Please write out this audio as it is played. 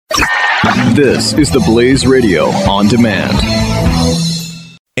This is the Blaze Radio on demand.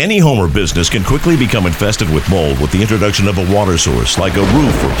 Any home or business can quickly become infested with mold with the introduction of a water source like a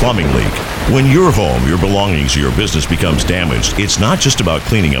roof or plumbing leak. When your home, your belongings, or your business becomes damaged, it's not just about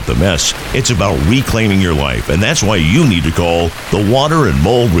cleaning up the mess, it's about reclaiming your life, and that's why you need to call the Water and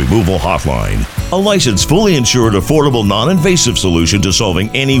Mold Removal Hotline. A licensed, fully insured, affordable, non-invasive solution to solving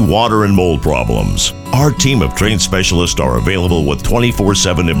any water and mold problems. Our team of trained specialists are available with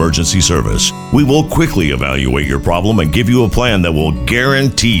 24/7 emergency service. We will quickly evaluate your problem and give you a plan that will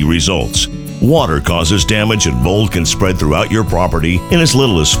guarantee results. Water causes damage and mold can spread throughout your property in as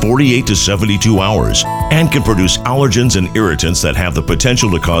little as 48 to 72 hours and can produce allergens and irritants that have the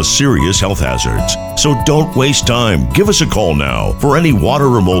potential to cause serious health hazards. So don't waste time. Give us a call now. For any water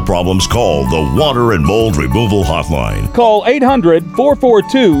or mold problems, call the Water and Mold Removal Hotline. Call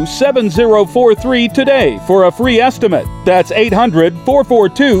 800-442-7043 today for a free estimate. That's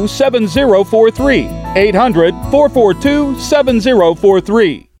 800-442-7043.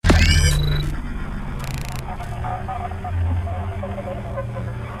 800-442-7043.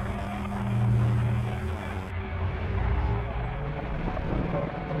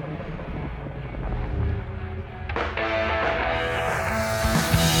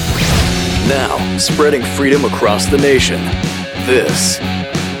 Now, spreading freedom across the nation. This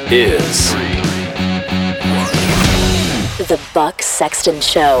is The Buck Sexton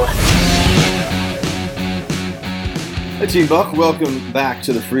Show. Hey Team Buck, welcome back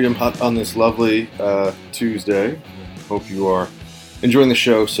to the Freedom Hut on this lovely Tuesday. Hope you are enjoying the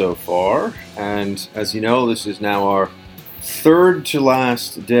show so far. And as you know, this is now our third to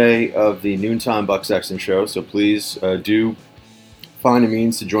last day of the noontime Buck Sexton Show. So please do find a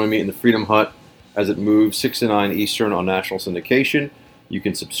means to join me in the Freedom Hut as it moves 6 to 9 Eastern on national syndication. You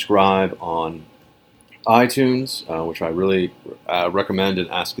can subscribe on iTunes, which I really recommend and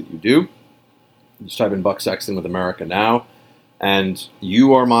ask that you do. Just type in Buck Sexton with America Now, and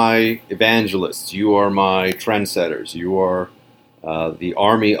you are my evangelists. You are my trendsetters. You are the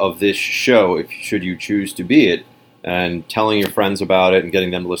army of this show, should you choose to be it, and telling your friends about it and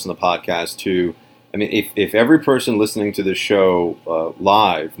getting them to listen to the podcast too. I mean, if every person listening to this show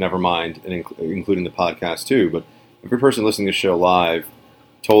live, never mind, and including the podcast too, but every person listening to the show live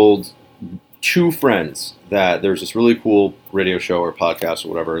told 2 friends that there's this really cool radio show or podcast or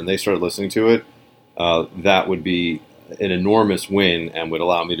whatever, and they started listening to it, that would be an enormous win and would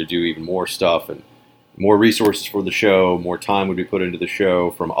allow me to do even more stuff and more resources for the show, more time would be put into the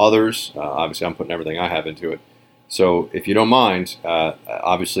show from others. Obviously, I'm putting everything I have into it. So if you don't mind,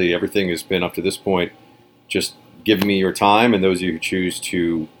 obviously everything has been up to this point, just give me your time, and those of you who choose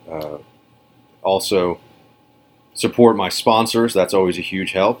to also support my sponsors, that's always a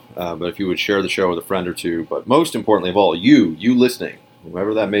huge help. But if you would share the show with a friend or two, but most importantly of all, you listening,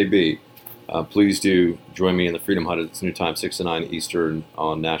 whoever that may be, please do join me in the Freedom Hut. It's new time, 6 to 9 Eastern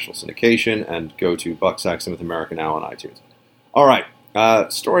on national syndication, and go to Buck Sexton with America Now on iTunes. All right,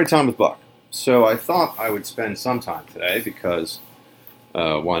 story time with Buck. So I thought I would spend some time today, because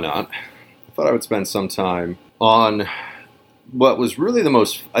why not? I thought I would spend some time on what was really the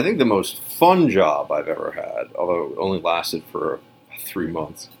most fun job I've ever had, although it only lasted for 3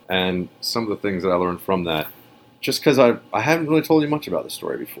 months. And some of the things that I learned from that, just because I haven't really told you much about this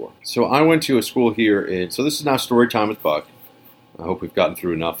story before. So I went to a school here so this is now story time with Buck. I hope we've gotten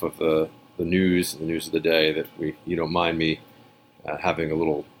through enough of the news of the day that you don't mind me having a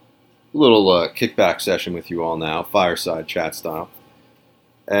little kickback session with you all now, fireside chat style.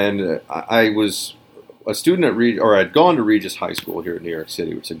 And I was a student at I'd gone to Regis High School here in New York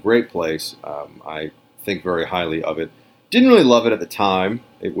City, which is a great place. I think very highly of it. Didn't really love it at the time.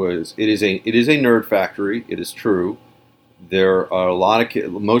 It is a nerd factory. It is true. There are a lot of kids.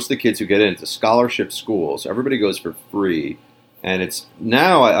 Most of the kids who get in, it's a scholarship school, so everybody goes for free. And it's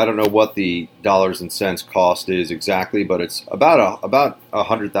now, I don't know what the dollars and cents cost is exactly, but it's about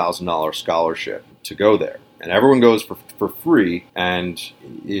 $100,000 scholarship to go there. And everyone goes for free, and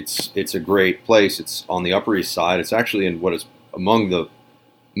it's a great place. It's on the Upper East Side. It's actually in what is among the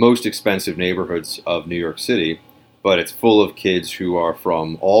most expensive neighborhoods of New York City, but it's full of kids who are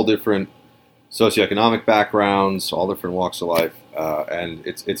from all different socioeconomic backgrounds, all different walks of life, and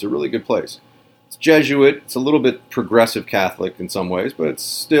it's a really good place. It's Jesuit. It's a little bit progressive Catholic in some ways, but it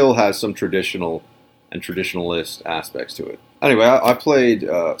still has some traditional and traditionalist aspects to it. Anyway, I played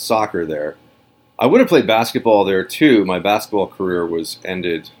soccer there. I would have played basketball there too. My basketball career was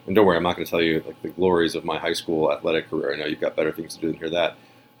ended, and don't worry, I'm not going to tell you like the glories of my high school athletic career. I know you've got better things to do than hear that.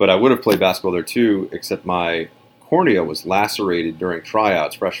 But I would have played basketball there too, except my cornea was lacerated during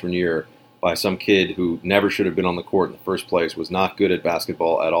tryouts freshman year by some kid who never should have been on the court in the first place, was not good at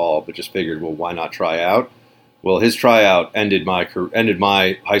basketball at all, but just figured, well, why not try out? Well, his tryout ended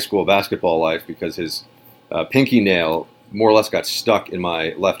my high school basketball life because his pinky nail more or less got stuck in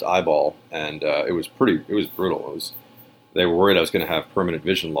my left eyeball, and it was brutal. They were worried I was going to have permanent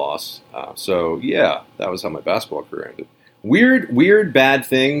vision loss. So yeah, that was how my basketball career ended. Weird, bad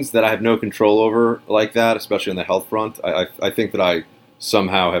things that I have no control over like that, especially on the health front. I think that I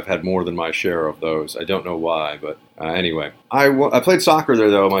somehow have had more than my share of those. I don't know why, but anyway. I played soccer there,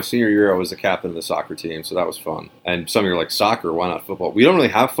 though. My senior year, I was the captain of the soccer team, so that was fun. And some of you are like, soccer, why not football? We don't really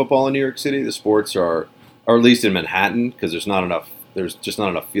have football in New York City. The sports are, or at least in Manhattan, because there's just not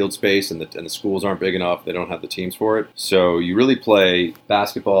enough field space, and the schools aren't big enough. They don't have the teams for it. So you really play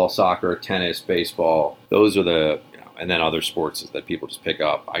basketball, soccer, tennis, baseball. Those are and then other sports that people just pick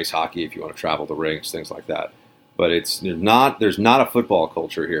up. Ice hockey, if you want to travel the rinks, things like that. But there's not a football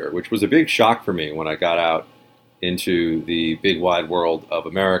culture here, which was a big shock for me when I got out into the big wide world of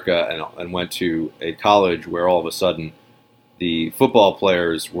America and went to a college where all of a sudden the football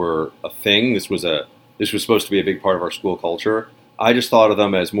players were a thing. This was supposed to be a big part of our school culture. I just thought of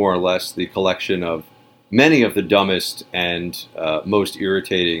them as more or less the collection of many of the dumbest and most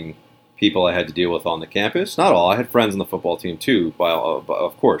irritating people I had to deal with on the campus. Not all. I had friends on the football team too,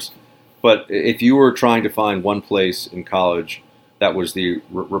 of course. But if you were trying to find one place in college that was the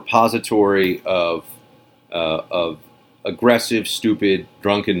repository of aggressive, stupid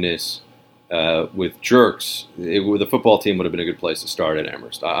drunkenness with jerks, the football team would have been a good place to start at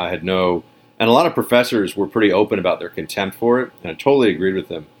Amherst. And a lot of professors were pretty open about their contempt for it, and I totally agreed with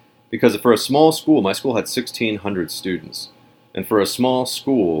them. Because for a small school, my school had 1,600 students, and for a small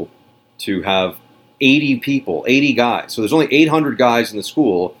school to have 80 people, 80 guys, so there's only 800 guys in the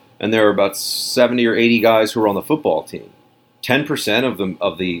school, and there are about 70 or 80 guys who are on the football team. 10%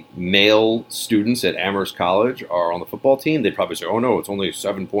 of the male students at Amherst College are on the football team. They'd probably say, oh no, it's only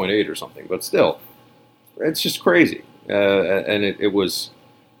 7.8 or something. But still, it's just crazy. And it was,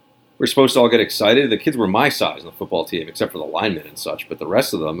 we're supposed to all get excited. The kids were my size on the football team, except for the linemen and such. But the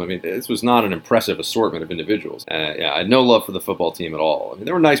rest of them, I mean, this was not an impressive assortment of individuals. I had no love for the football team at all. I mean,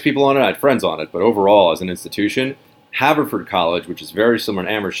 there were nice people on it. I had friends on it. But overall, as an institution, Haverford College, which is very similar to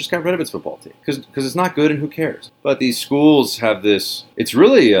Amherst, just got rid of its football team because it's not good and who cares? But these schools have this, it's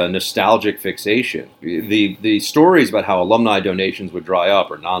really a nostalgic fixation. The stories about how alumni donations would dry up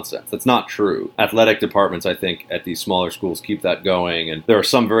are nonsense. That's not true. Athletic departments, I think, at these smaller schools keep that going. And there are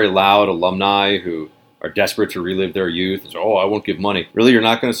some very loud alumni who are desperate to relive their youth and say, oh, I won't give money. Really, you're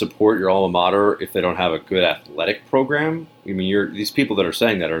not going to support your alma mater if they don't have a good athletic program? I mean, these people that are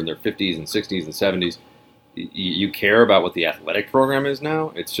saying that are in their 50s and 60s and 70s. You care about what the athletic program is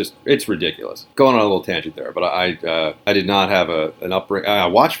now? It's ridiculous. Going on a little tangent there, but I did not have an upbringing. I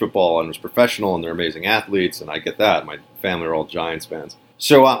watched football and was professional, and they're amazing athletes, and I get that. My family are all Giants fans.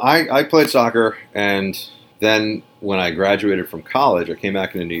 So I played soccer, and then when I graduated from college, I came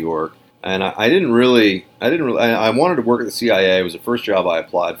back into New York, and I wanted to work at the CIA. It was the first job I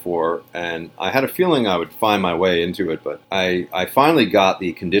applied for, and I had a feeling I would find my way into it, but I finally got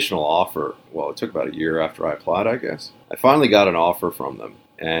the conditional offer. Well, it took about a year after I applied, I guess. I finally got an offer from them,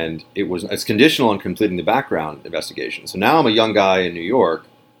 and it's conditional on completing the background investigation. So now I'm a young guy in New York,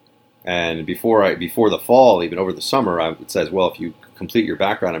 and before the fall, even over the summer, it says, well, if you complete your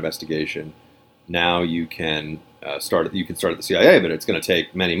background investigation, now you can start at the CIA, but it's going to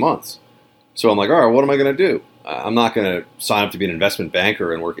take many months. So I'm like, all right, what am I going to do? I'm not going to sign up to be an investment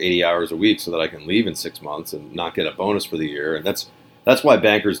banker and work 80 hours a week so that I can leave in 6 months and not get a bonus for the year. And that's why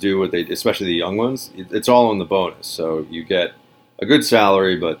bankers do what they, especially the young ones. It's all in the bonus. So you get a good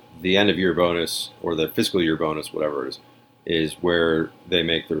salary, but the end of year bonus or the fiscal year bonus, whatever it is where they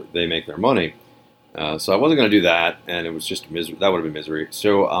make their money. So I wasn't going to do that, and it was just misery. That would have been misery.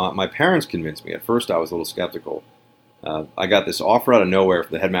 So my parents convinced me. At first, I was a little skeptical. I got this offer out of nowhere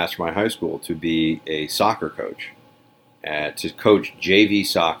from the headmaster of my high school to be a soccer coach, to coach JV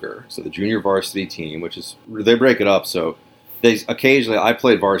soccer, so the junior varsity team, which is, they break it up. So occasionally I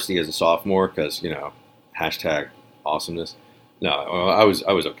played varsity as a sophomore because, hashtag awesomeness. No, I was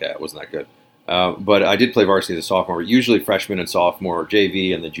okay. I wasn't that good. But I did play varsity as a sophomore. Usually freshman and sophomore,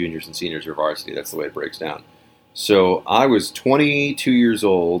 JV, and the juniors and seniors are varsity. That's the way it breaks down. So I was 22 years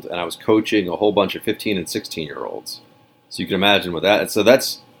old, and I was coaching a whole bunch of 15 and 16-year-olds. So you can imagine what that. So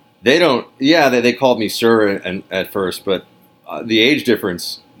they called me sir at first, but the age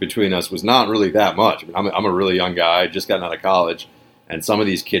difference between us was not really that much. I mean, I'm a really young guy, just gotten out of college, and some of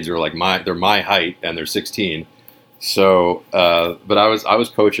these kids are like they're my height, and they're 16. So, but I was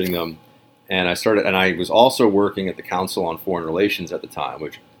coaching them, and I was also working at the Council on Foreign Relations at the time,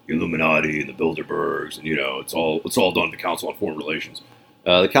 which Illuminati and the Bilderbergs, and it's all done at the Council on Foreign Relations.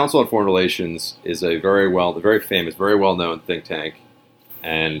 The Council on Foreign Relations is a very famous, very well known think tank,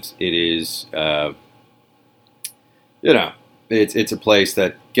 and it is it's a place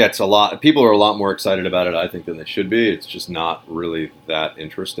that gets people are a lot more excited about it, I think, than they should be. It's just not really that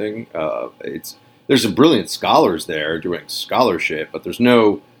interesting. There's some brilliant scholars there doing scholarship, but there's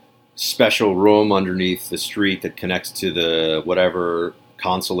no special room underneath the street that connects to the whatever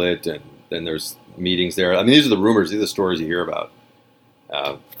consulate, and then there's meetings there. I mean, these are the rumors, these are the stories you hear about.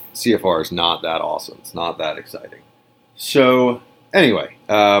 CFR is not that awesome. It's not that exciting. So anyway,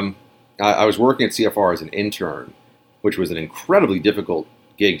 I was working at CFR as an intern, which was an incredibly difficult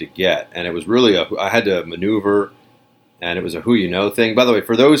gig to get, and it was really I had to maneuver, and it was a who you know thing. By the way,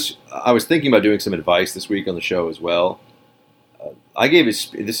 for those, I was thinking about doing some advice this week on the show as well. I gave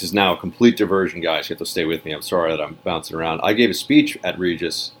this is now a complete diversion, guys. You have to stay with me. I'm sorry that I'm bouncing around. I gave a speech at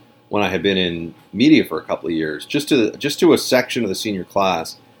Regis when I had been in media for a couple of years, just to a section of the senior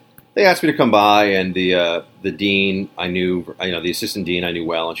class. They asked me to come by, and the dean I knew, the assistant dean I knew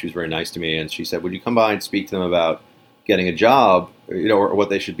well, and she was very nice to me. And she said, "Would you come by and speak to them about getting a job, or what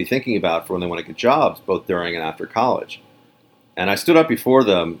they should be thinking about for when they want to get jobs, both during and after college?" And I stood up before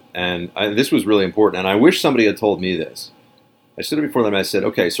them, and this was really important. And I wish somebody had told me this. I stood up before them and I said,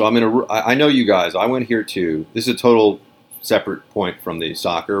 "Okay, so I know you guys. I went here too. This is a total separate point from the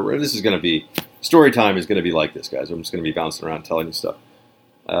soccer. This is going to be story time. Is going to be like this, guys. I'm just going to be bouncing around telling you stuff."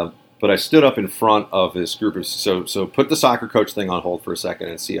 But I stood up in front of this group of so put the soccer coach thing on hold for a second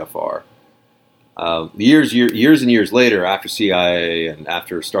in CFR. Years and years later, after CIA and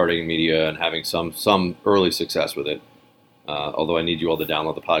after starting in media and having some early success with it, although I need you all to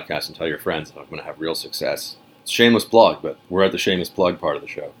download the podcast and tell your friends that I'm going to have real success. It's a shameless plug, but we're at the shameless plug part of the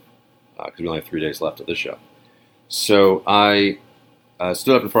show because we only have 3 days left of this show. So I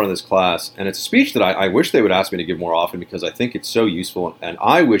stood up in front of this class, and it's a speech that I wish they would ask me to give more often because I think it's so useful, and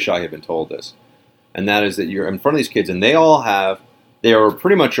I wish I had been told this. And that is that you're in front of these kids, and they are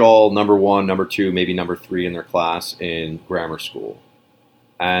pretty much all number 1, number 2, maybe number 3 in their class in grammar school.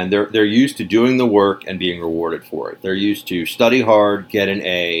 And they're used to doing the work and being rewarded for it. They're used to study hard, get an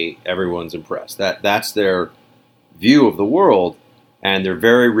A, everyone's impressed. That's their view of the world, and they're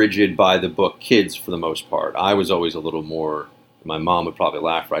very rigid by the book kids for the most part. I was always a little more, my mom would probably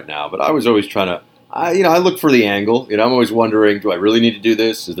laugh right now, but I was always trying to, I look for the angle. I'm always wondering, do I really need to do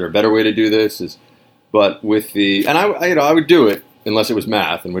this? Is there a better way to do this? But with I would do it unless it was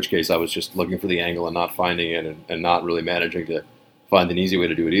math, in which case I was just looking for the angle and not finding it and not really managing to find an easy way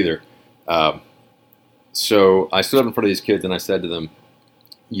to do it either. So I stood up in front of these kids and I said to them,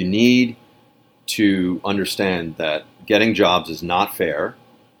 you need to understand that getting jobs is not fair.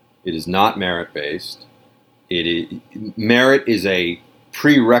 It is not merit-based. Merit is a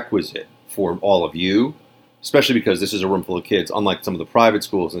prerequisite for all of you, especially because this is a room full of kids, unlike some of the private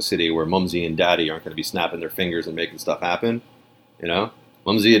schools in the city where mumsy and daddy aren't going to be snapping their fingers and making stuff happen.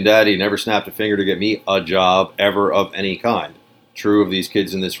 Mumsy and daddy never snapped a finger to get me a job ever of any kind. True of these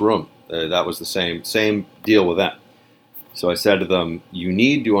kids in this room. That was the same deal with them. So I said to them, you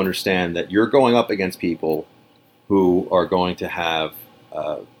need to understand that you're going up against people who are going to have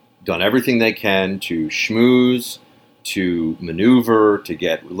done everything they can to schmooze, to maneuver, to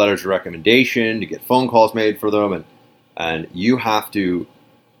get letters of recommendation, to get phone calls made for them. And you have to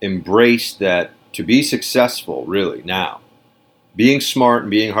embrace that to be successful, really, now. Being smart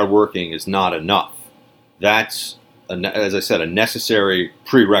and being hardworking is not enough. That's, as I said, a necessary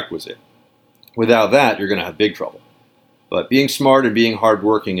prerequisite. Without that, you're going to have big trouble. But being smart and being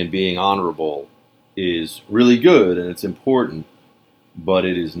hardworking and being honorable is really good and it's important, but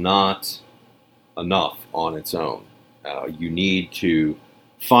it is not enough on its own. You need to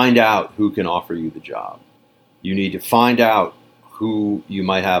find out who can offer you the job. You need to find out who you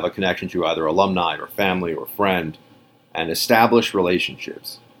might have a connection to, either alumni or family or friend, and establish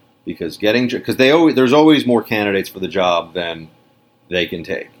relationships. Because there's always more candidates for the job than they can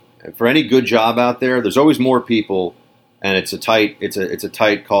take. And for any good job out there, there's always more people. And it's a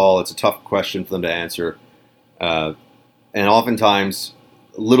tight call. It's a tough question for them to answer, and oftentimes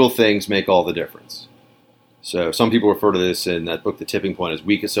little things make all the difference. So some people refer to this in that book, The Tipping Point, as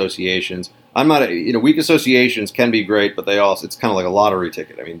weak associations. Weak associations can be great, but it's kind of like a lottery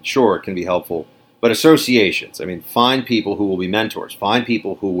ticket. I mean, sure, it can be helpful, but associations. I mean, find people who will be mentors. Find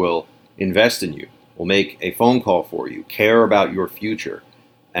people who will invest in you, will make a phone call for you, care about your future,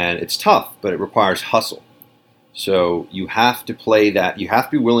 and it's tough, but it requires hustle. So you have to play that. You have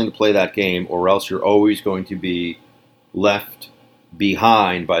to be willing to play that game, or else you're always going to be left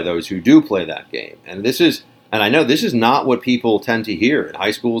behind by those who do play that game. And this is And I know this is not what people tend to hear in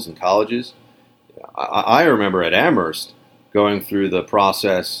high schools and colleges. I remember at Amherst going through the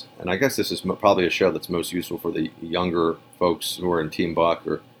process, and I guess this is probably a show that's most useful for the younger folks who are in Team Buck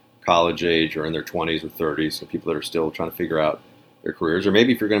or college age or in their 20s or 30s, so people that are still trying to figure out their careers. Or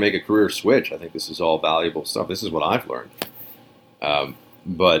maybe if you're going to make a career switch, I think this is all valuable stuff. This is what I've learned.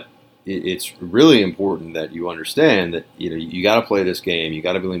 But it's really important that you understand that you got to play this game. You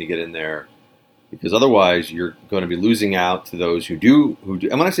got to be willing to get in there, because otherwise you're going to be losing out to those who do. And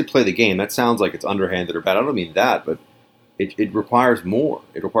when I say play the game, that sounds like it's underhanded or bad. I don't mean that, but it requires more.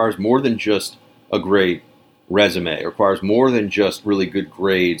 It requires more than just a great resume. It requires more than just really good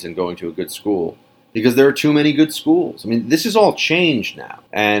grades and going to a good school, because there are too many good schools. I mean, this is all changed now.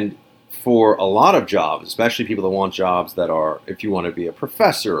 And for a lot of jobs, especially people that want jobs that are, if you want to be a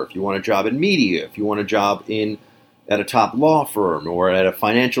professor, if you want a job in media, if you want a job at a top law firm or at a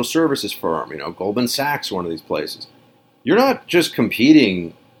financial services firm, Goldman Sachs, one of these places, you're not just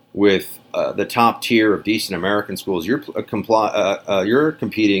competing with the top tier of decent American schools. You're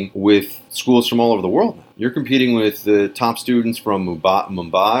competing with schools from all over the world now. You're competing with the top students from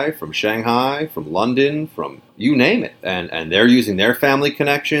Mumbai, from Shanghai, from London, from you name it. And they're using their family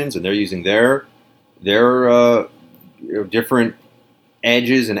connections, and they're using their different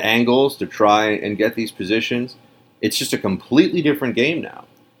edges and angles to try and get these positions. It's just a completely different game now.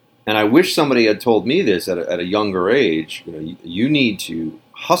 And I wish somebody had told me this at a younger age. You need to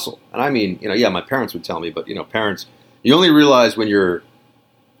hustle. And I mean, my parents would tell me, but parents, you only realize when you're,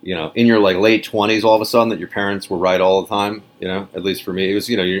 in your late 20s, all of a sudden that your parents were right all the time. At least for me, it was,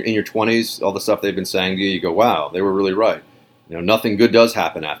 you're in your 20s, all the stuff they've been saying to you, you go, wow, they were really right. Nothing good does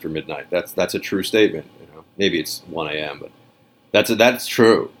happen after midnight. That's a true statement. Maybe it's 1 a.m., but that's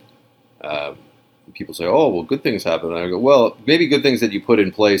true. People say, oh, well, good things happen. And I go, well, maybe good things that you put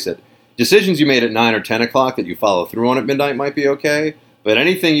in place, that decisions you made at 9 or 10 o'clock that you follow through on at midnight might be okay. But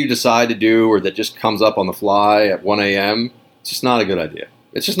anything you decide to do or that just comes up on the fly at 1 a.m., it's just not a good idea.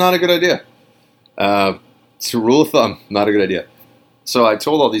 It's just not a good idea. It's a rule of thumb, not a good idea. So I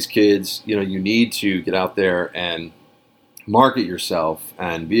told all these kids, you need to get out there and market yourself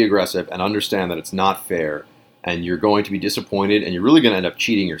and be aggressive and understand that it's not fair, and you're going to be disappointed, and you're really going to end up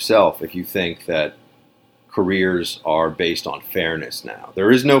cheating yourself if you think that careers are based on fairness now. There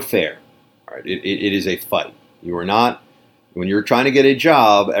is no fair. All right? It is a fight. You are not... When you're trying to get a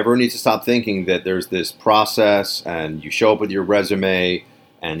job, everyone needs to stop thinking that there's this process and you show up with your resume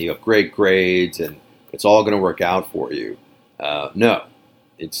and you have great grades and it's all going to work out for you. No,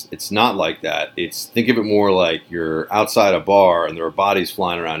 it's not like that. Think of it more like you're outside a bar and there are bodies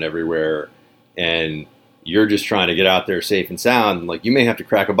flying around everywhere and you're just trying to get out there safe and sound. And you may have to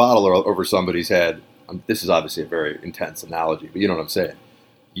crack a bottle over somebody's head. This is obviously a very intense analogy, but you know what I'm saying.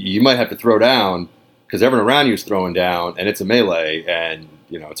 You might have to throw down because everyone around you is throwing down, and it's a melee, and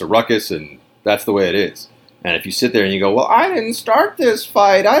it's a ruckus, and that's the way it is. And if you sit there and you go, well, I didn't start this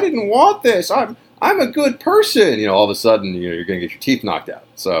fight, I didn't want this, I'm a good person, all of a sudden you're going to get your teeth knocked out.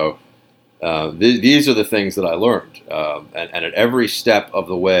 So these are the things that I learned, and at every step of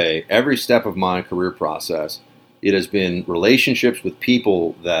the way, every step of my career process, it has been relationships with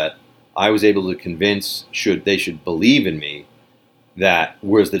people that I was able to convince they should believe in me that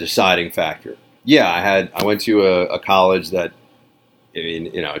was the deciding factor. Yeah, I went to a college that,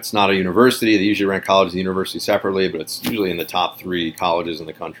 it's not a university. They usually rank colleges and universities separately, but it's usually in the top 3 colleges in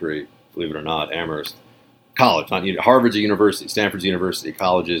the country, believe it or not. Amherst College, not Harvard's a university, Stanford's a university.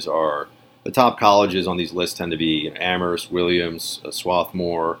 Colleges are, the top colleges on these lists tend to be Amherst, Williams,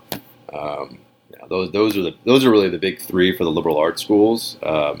 Swarthmore. Those are really the big 3 for the liberal arts schools.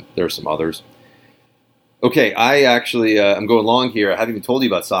 There are some others. Okay, I actually, I'm going long here. I haven't even told you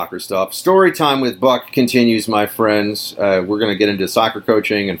about soccer stuff. Story time with Buck continues, my friends. We're going to get into soccer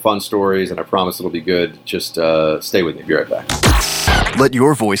coaching and fun stories, and I promise it'll be good. Just stay with me. Be right back. Let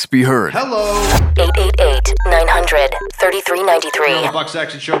your voice be heard. Hello. 888-900-3393. The Buck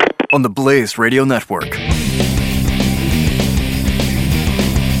Sexton Show. On the Blaze Radio Network.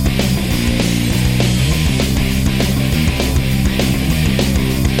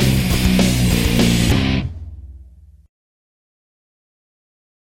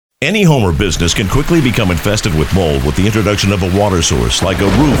 Any home or business can quickly become infested with mold with the introduction of a water source, like a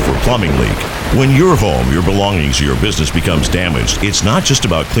roof or plumbing leak. When your home, your belongings, or your business becomes damaged, it's not just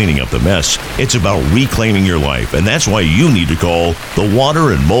about cleaning up the mess, it's about reclaiming your life, and that's why you need to call the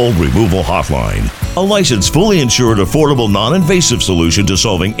Water and Mold Removal Hotline. A licensed, fully insured, affordable, non-invasive solution to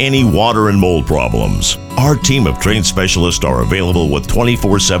solving any water and mold problems. Our team of trained specialists are available with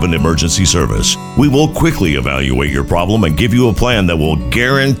 24/7 emergency service. We will quickly evaluate your problem and give you a plan that will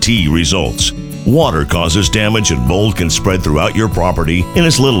guarantee results. Water causes damage and mold can spread throughout your property in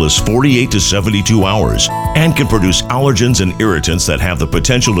as little as 48 to 72 hours and can produce allergens and irritants that have the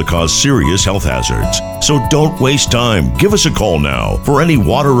potential to cause serious health hazards. So don't waste time. Give us a call now. For any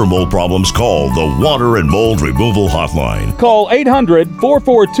water or mold problems, call the Water and Mold Removal Hotline. Call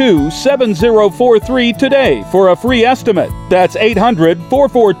 800-442-7043 today for a free estimate. That's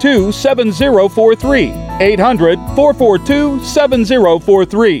 800-442-7043.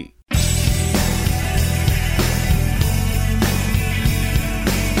 800-442-7043.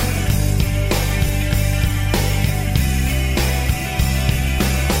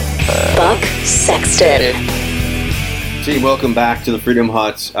 Buck Sexton. Team, welcome back to the Freedom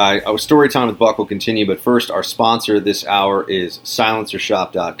Huts. Our story time with Buck will continue, but first, our sponsor this hour is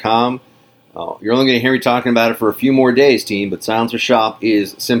SilencerShop.com. You're only going to hear me talking about it for a few more days, team, but Silencer Shop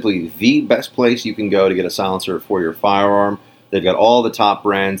is simply the best place you can go to get a silencer for your firearm. They've got all the top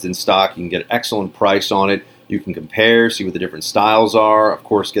brands in stock. You can get an excellent price on it. You can compare, see what the different styles are, of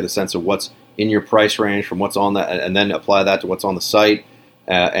course, get a sense of what's in your price range from what's on that, and then apply that to what's on the site.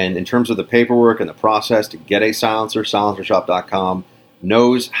 And in terms of the paperwork and the process to get a silencer, SilencerShop.com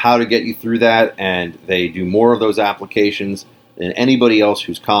knows how to get you through that, and they do more of those applications than anybody else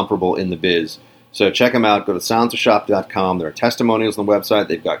who's comparable in the biz. So check them out. Go to SilencerShop.com. There are testimonials on the website.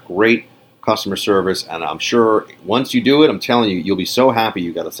 They've got great customer service, and I'm sure once you do it, I'm telling you, you'll be so happy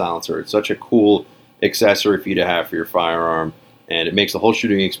you got a silencer. It's such a cool accessory for you to have for your firearm, and it makes the whole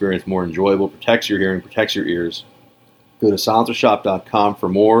shooting experience more enjoyable, protects your hearing, protects your ears. Go to SilencerShop.com for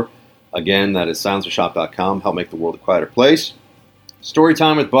more. Again, that is SilencerShop.com. Help make the world a quieter place. Story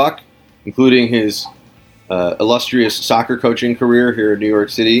time with Buck, including his illustrious soccer coaching career here in New York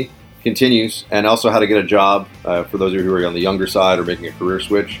City, continues, and also how to get a job for those of you who are on the younger side or making a career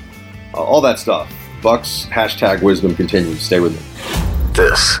switch. All that stuff. Buck's hashtag wisdom continues. Stay with me.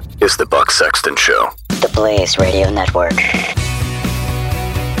 This is the Buck Sexton Show. The Blaze Radio Network.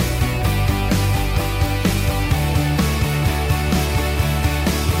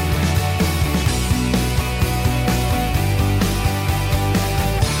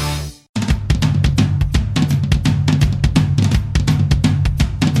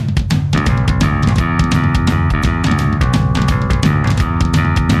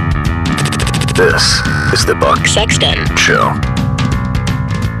 This is the Buck Sexton Show.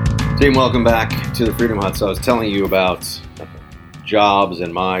 Team, welcome back to the Freedom Hut. So I was telling you about jobs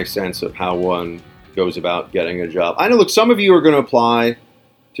and my sense of how one goes about getting a job. I know, look, some of you are going to apply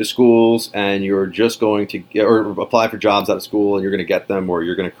to schools and you're just going to get, or apply for jobs out of school and you're going to get them, or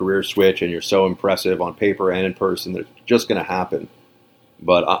you're going to career switch and you're so impressive on paper and in person that it's just going to happen.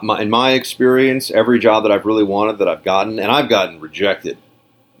 But in my experience, every job that I've really wanted that I've gotten, and I've gotten rejected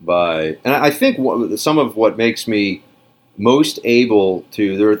by, and I think some of what makes me most able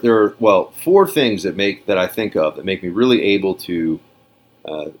to, there are four things that I think of that make me really able to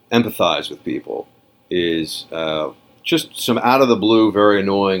empathize with people is just some out of the blue, very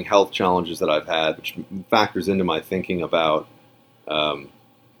annoying health challenges that I've had, which factors into my thinking about healthcare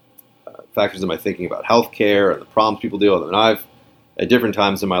and the problems people deal with. And I've, at different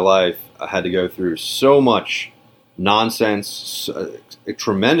times in my life, I had to go through so much nonsense, a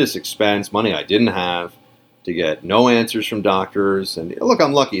tremendous expense, money I didn't have, to get no answers from doctors. And look,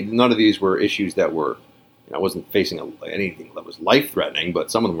 I'm lucky. None of these were issues that were, I wasn't facing anything that was life-threatening,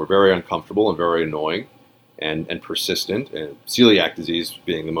 but some of them were very uncomfortable and very annoying and persistent, and celiac disease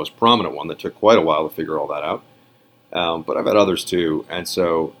being the most prominent one that took quite a while to figure all that out. But I've had others too. And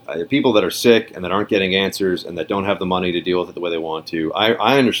so people that are sick and that aren't getting answers and that don't have the money to deal with it the way they want to,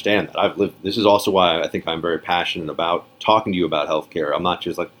 I understand that. I've lived. This is also why I think I'm very passionate about talking to you about healthcare. I'm not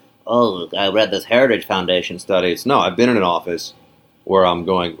just like, oh, I read this Heritage Foundation study. No, I've been in an office where I'm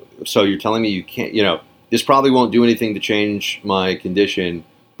going, so you're telling me you can't, this probably won't do anything to change my condition,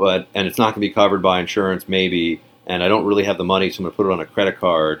 and it's not going to be covered by insurance maybe, and I don't really have the money, so I'm going to put it on a credit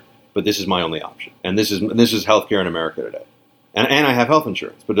card. But this is my only option, and this is healthcare in America today, and I have health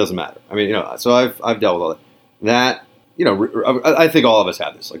insurance, but it doesn't matter. I mean, so I've dealt with all that. I think all of us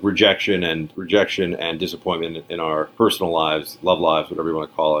have this, like rejection and disappointment in our personal lives, love lives, whatever you want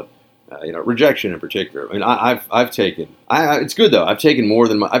to call it. Rejection in particular. I mean, I've taken. It's good though. I've taken more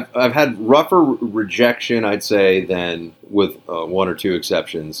than I've had rougher rejection, I'd say, than with one or two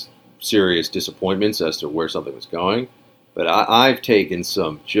exceptions, serious disappointments as to where something was going. But I've taken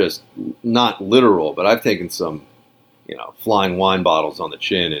some, just not literal, but I've taken some, flying wine bottles on the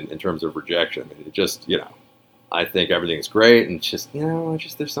chin in terms of rejection. I mean, it just, I think everything's great, and just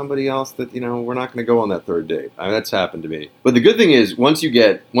there's somebody else that, we're not going to go on that third date. I mean, that's happened to me. But the good thing is, once you've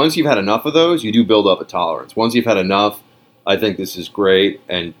had enough of those, you do build up a tolerance. Once you've had enough, I think this is great,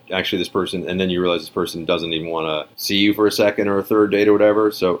 and actually this person, and then you realize this person doesn't even want to see you for a second or a third date or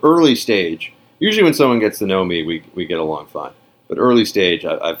whatever. So early stage, usually when someone gets to know me, we get along fine. But early stage,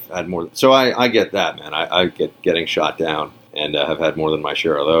 I've had more. So I get that, man. I get getting shot down, and have had more than my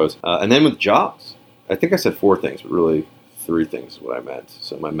share of those. And then with jobs, I think I said 4 things, but really 3 things is what I meant.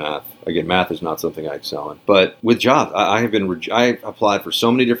 So my math, again, math is not something I excel in. But with jobs, I've applied for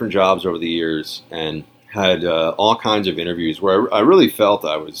so many different jobs over the years, and had all kinds of interviews where I really felt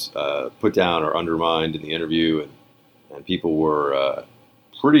I was put down or undermined in the interview, and people were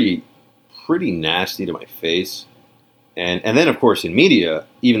pretty nasty to my face. And then, of course, in media,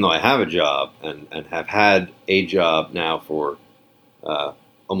 even though I have a job and have had a job now for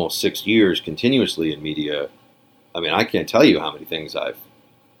almost 6 years continuously in media, I mean, I can't tell you how many things I've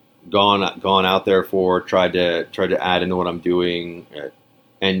gone out there for, tried to add into what I'm doing,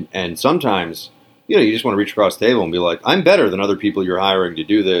 and sometimes, you know, you just want to reach across the table and be like, I'm better than other people you're hiring to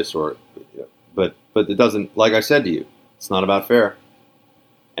do this, or, but it doesn't. Like I said to you, it's not about fair.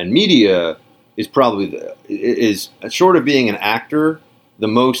 And media is probably is short of being an actor, the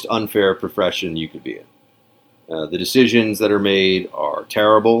most unfair profession you could be in. The decisions that are made are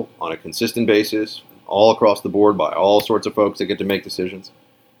terrible on a consistent basis, all across the board by all sorts of folks that get to make decisions.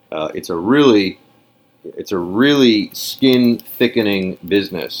 It's a really skin thickening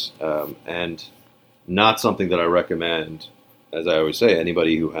business, and not something that I recommend. As I always say,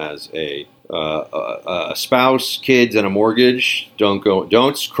 anybody who has a spouse, kids, and a mortgage, don't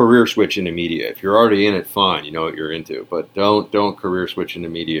career switch into media. If you're already in it, fine, you know what you're into. But don't career switch into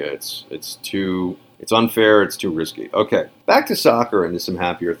media. It's unfair. It's too risky. Okay, back to soccer and to some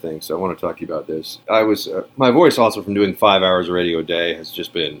happier things. So I want to talk to you about this. I was my voice also from doing 5 hours of radio a day has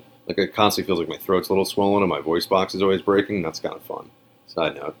just been like, it constantly feels like my throat's a little swollen and my voice box is always breaking. That's kind of fun.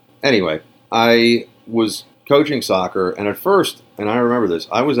 Side note. Anyway, I was coaching soccer, and at first, and I remember this,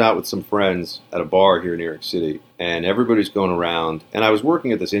 I was out with some friends at a bar here in New York City, and everybody's going around, and I was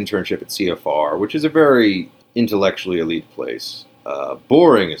working at this internship at CFR, which is a very intellectually elite place.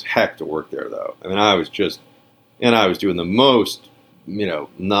 Boring as heck to work there, though. I mean, I was doing the most, you know,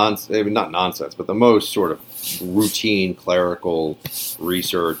 not nonsense, but the most sort of routine clerical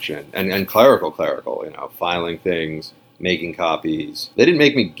research and clerical, you know, filing things, making copies. They didn't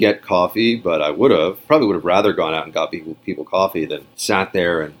make me get coffee, but I probably would have rather gone out and got people coffee than sat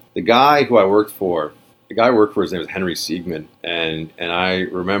there. And the guy I worked for, his name was Henry Siegman. And I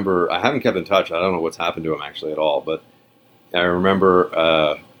remember, I haven't kept in touch. I don't know what's happened to him actually at all, but I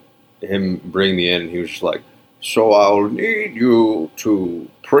remember him bringing me in, and he was just like, so I'll need you to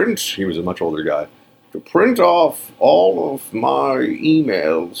print, he was a much older guy, to print off all of my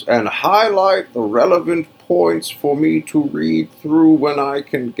emails and highlight the relevant points for me to read through when I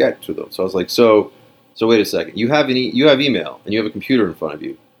can get to them. So I was like, so wait a second. You have email and you have a computer in front of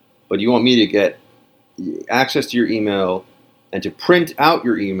you, but you want me to get access to your email and to print out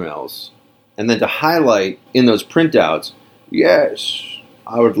your emails and then to highlight in those printouts, yes,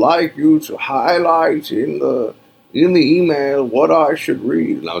 I would like you to highlight in the email what I should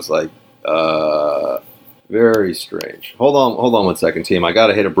read. And I was like, very strange. Hold on 1 second, team. I got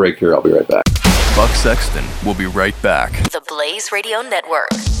to hit a break here. I'll be right back. Buck Sexton will be right back. The Blaze Radio Network.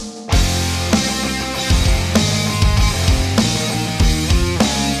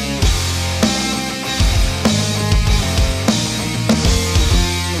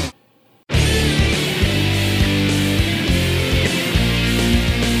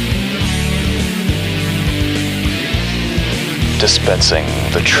 Dispensing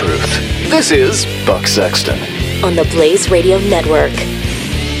the truth. This is Buck Sexton On the Blaze Radio Network.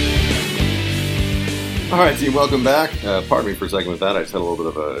 All right, team, welcome back. Pardon me for a second with that. I just had a little bit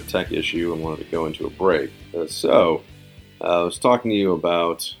of a tech issue and wanted to go into a break. I was talking to you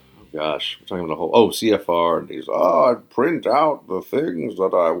about, we're talking about CFR, and he's, I'd print out the things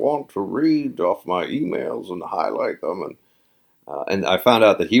that I want to read off my emails and highlight them. And I found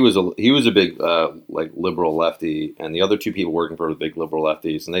out that he was a big liberal lefty, and the other 2 people working for him were big liberal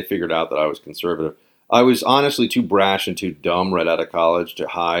lefties, and they figured out that I was conservative. I was honestly too brash and too dumb right out of college to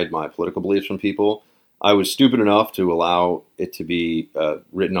hide my political beliefs from people. I was stupid enough to allow it to be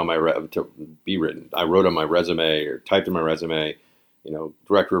written on written. I wrote on my resume or typed in my resume, you know,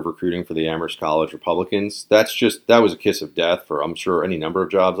 director of recruiting for the Amherst College Republicans. That was a kiss of death for, I'm sure, any number of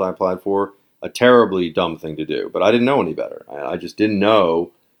jobs I applied for. A terribly dumb thing to do, but I didn't know any better. I just didn't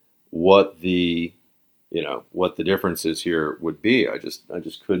know what the differences here would be. I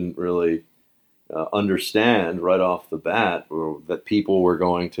just couldn't really understand right off the bat that people were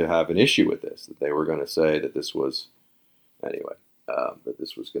going to have an issue with this, that they were going to say that this was, that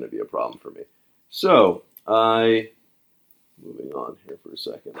this was going to be a problem for me. So I moving on here for a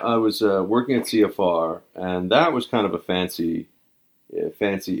second. I was working at CFR, and that was kind of a fancy-ish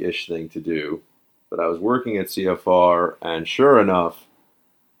thing to do. But I was working at CFR, and sure enough,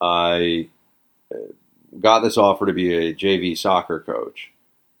 I got this offer to be a JV soccer coach.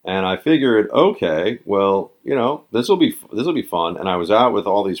 And I figured, okay, well, this will be fun. And I was out with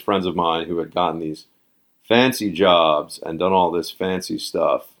all these friends of mine who had gotten these fancy jobs and done all this fancy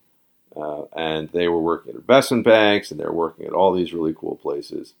stuff. And they were working at investment banks, and they were working at all these really cool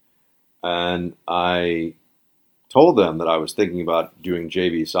places. And I told them that I was thinking about doing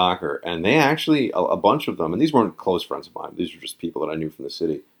JV soccer, and they actually, a bunch of them, and these weren't close friends of mine, these were just people that I knew from the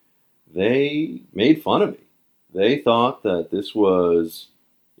city, they made fun of me. They thought that this was,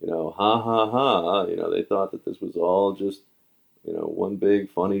 ha ha ha, they thought that this was all just, one big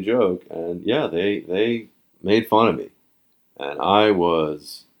funny joke. And yeah, they made fun of me. And I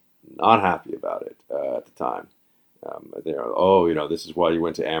was not happy about it at the time. They're, this is why you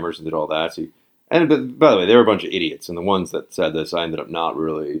went to Amherst and did all that. So and by the way, they were a bunch of idiots. And the ones that said this, I ended up not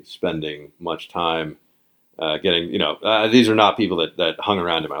really spending much time getting, these are not people that hung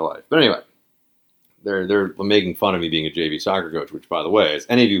around in my life. But anyway, they're making fun of me being a JV soccer coach, which, by the way, as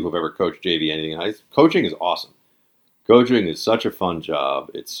any of you who have ever coached JV anything, coaching is awesome. Coaching is such a fun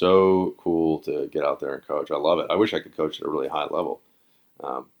job. It's so cool to get out there and coach. I love it. I wish I could coach at a really high level.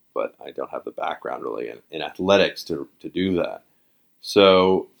 But I don't have the background really in athletics to do that.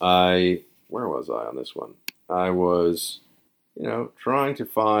 So where was I on this one? I was, trying to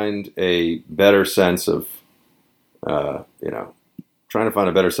find a better sense of, what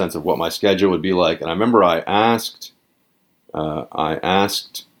my schedule would be like. And I remember I asked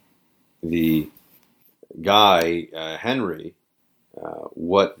the guy, Henry,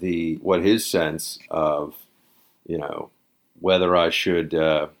 what his sense of, whether I should,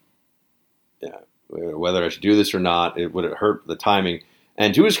 whether I should do this or not. Would it hurt the timing?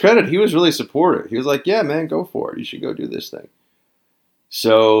 And to his credit, he was really supportive. He was like, yeah, man, go for it. You should go do this thing.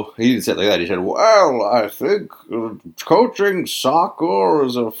 So he didn't say it like that. He said, well, I think coaching soccer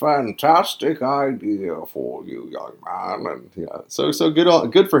is a fantastic idea for you, young man. And so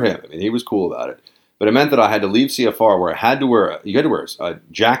good for him. I mean, he was cool about it. But it meant that I had to leave CFR, where you had to wear a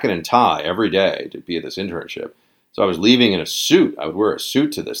jacket and tie every day to be at this internship. So I was leaving in a suit. I would wear a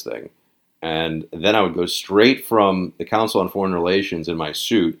suit to this thing. And then I would go straight from the Council on Foreign Relations in my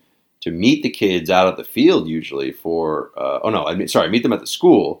suit to meet the kids out at the field, usually for, meet them at the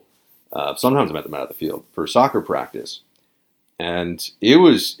school. Sometimes I met them out at the field for soccer practice. And it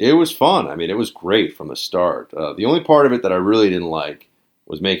was fun. I mean, it was great from the start. The only part of it that I really didn't like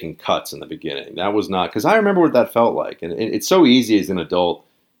was making cuts in the beginning. That was not, because I remember what that felt like. And it's so easy as an adult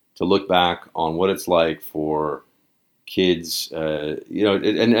to look back on what it's like for kids,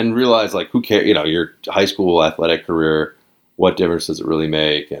 and realize, like, who cares, your high school athletic career, what difference does it really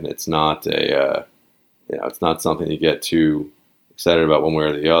make? And it's not it's not something you get too excited about one way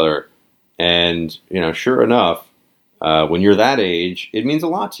or the other. And, sure enough, when you're that age, it means a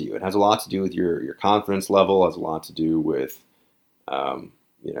lot to you. It has a lot to do with your confidence level, has a lot to do with, how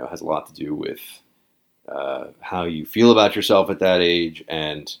you feel about yourself at that age.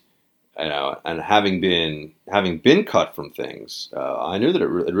 And having been cut from things, I knew that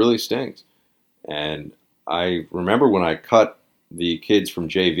it really stinks. And I remember when I cut the kids from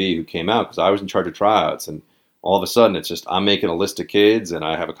JV who came out, because I was in charge of tryouts, and all of a sudden it's just, I'm making a list of kids, and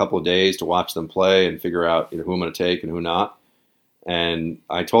I have a couple of days to watch them play and figure out who I'm going to take and who not. And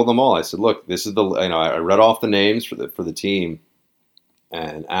I told them all, I said, look, this is I read off the names for the team,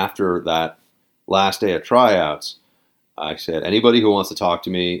 and after that last day of tryouts, I said, anybody who wants to talk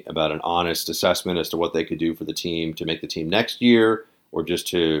to me about an honest assessment as to what they could do for the team to make the team next year, or just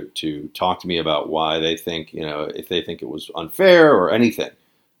to talk to me about why they think, if they think it was unfair or anything,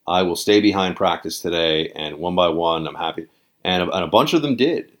 I will stay behind practice today, and one by one, I'm happy. And a bunch of them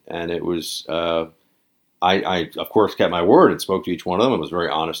did. And it was, I of course kept my word and spoke to each one of them and was very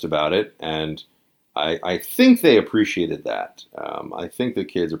honest about it. And I think they appreciated that. I think the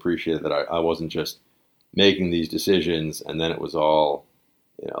kids appreciated that I wasn't just making these decisions and then it was all,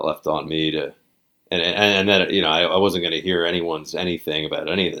 left on me to, and then, I wasn't going to hear anything about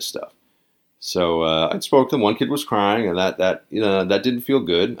any of this stuff. So I spoke to them. One kid was crying, and that didn't feel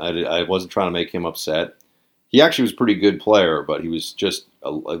good. I wasn't trying to make him upset. He actually was a pretty good player, but he was just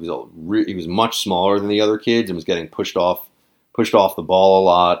he was much smaller than the other kids and was getting pushed off the ball a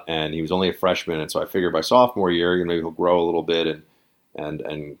lot. And he was only a freshman, and so I figured by sophomore year, maybe he'll grow a little bit and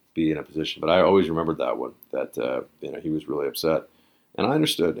be in a position. But I always remembered that one, that he was really upset. And I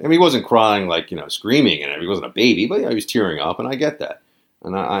understood. I mean, he wasn't crying like, screaming, and he wasn't a baby, but he was tearing up, and I get that.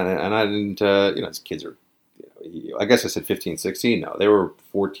 And I didn't, these kids are I guess I said 15, 16. No, they were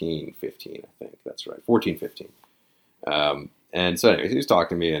 14, 15, I think. That's right, 14, 15. And so anyways, he was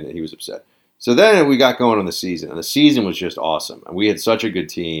talking to me, and he was upset. So then we got going on the season, and the season was just awesome. And we had such a good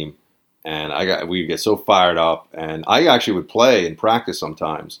team, and we get so fired up. And I actually would play and practice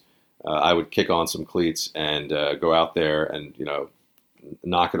sometimes. I would kick on some cleats and go out there and,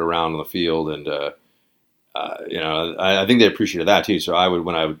 knock it around on the field. And, I think they appreciated that too.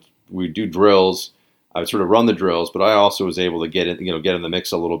 So we'd do drills, I would sort of run the drills, but I also was able to get in the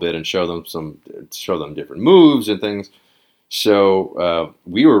mix a little bit and show them different moves and things. So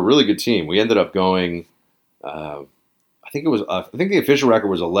we were a really good team. We ended up going, I think the official record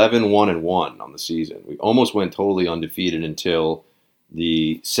was 11-1-1 on the season. We almost went totally undefeated until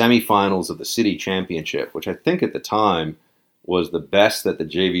the semifinals of the city championship, which I think at the time was the best that the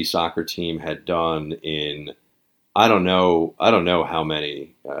JV soccer team had done in, I don't know how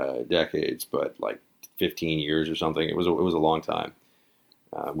many decades, but like 15 years or something. It was a long time.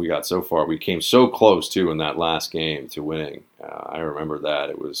 We got so far. We came so close too in that last game to winning. I remember that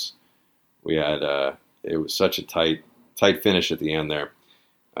it was such a tight finish at the end there.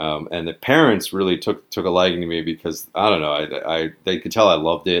 And the parents really took a liking to me because I don't know. They could tell I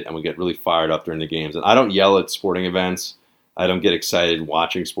loved it, and we get really fired up during the games. And I don't yell at sporting events. I don't get excited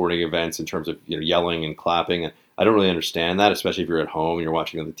watching sporting events in terms of yelling and clapping. I don't really understand that, especially if you're at home and you're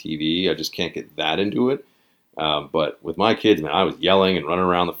watching on the TV. I just can't get that into it. But with my kids, man, I was yelling and running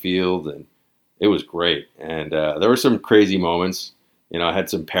around the field, and it was great. And there were some crazy moments. I had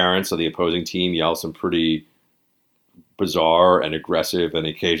some parents of the opposing team yell some pretty bizarre and aggressive and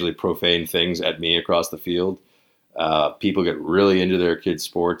occasionally profane things at me across the field. People get really into their kids'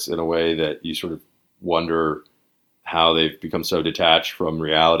 sports in a way that you sort of wonder how they've become so detached from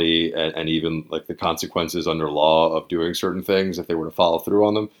reality and even like the consequences under law of doing certain things if they were to follow through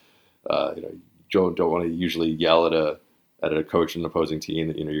on them. Don't want to usually yell at a coach in an opposing team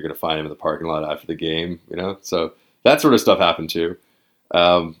that you're going to find him in the parking lot after the game. So that sort of stuff happened too.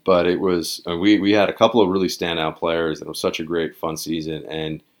 But it was we had a couple of really standout players, and it was such a great fun season.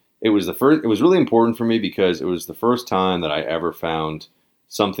 And it was really important for me because it was the first time that I ever found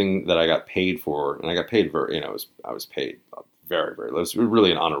something that I got paid for, and I got paid I was paid very, very low. It was really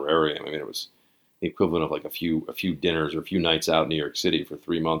an honorarium. I mean, it was the equivalent of like a few dinners or a few nights out in New York City for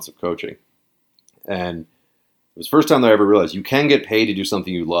 3 months of coaching. And it was the first time that I ever realized you can get paid to do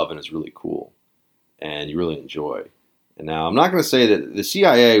something you love and it's really cool and you really enjoy. And now I'm not going to say that the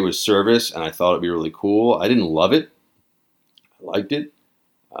CIA was service and I thought it'd be really cool. I didn't love it. I liked it.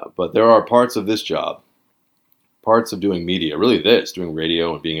 But there are parts of this job, parts of doing media, really doing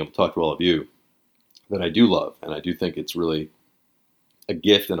radio and being able to talk to all of you, that I do love. And I do think it's really a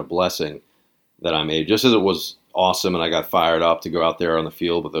gift and a blessing that I made. Just as it was awesome and I got fired up to go out there on the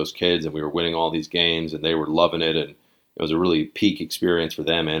field with those kids and we were winning all these games and they were loving it and it was a really peak experience for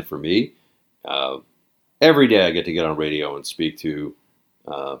them and for me. Every day I get to get on radio and speak to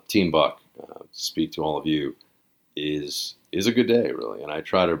Team Buck, speak to all of you is a good day, really. And I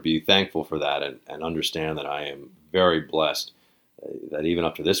try to be thankful for that and understand that I am very blessed that even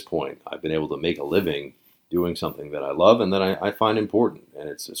up to this point, I've been able to make a living doing something that I love and that I find important. And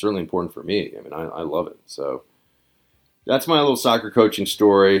it's certainly important for me. I mean, I love it. So that's my little soccer coaching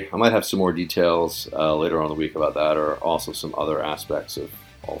story. I might have some more details later on in the week about that, or also some other aspects of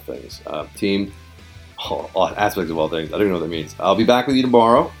all things. Aspects of all things. I don't even know what that means. I'll be back with you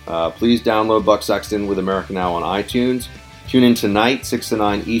tomorrow. Please download Buck Sexton with America Now on iTunes. Tune in tonight, 6 to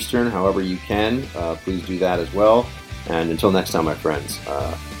 9 Eastern, however you can. Please do that as well. And until next time, my friends,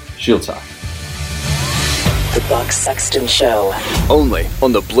 Shields High. The Buck Sexton Show. Only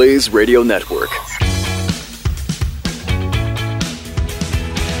on the Blaze Radio Network.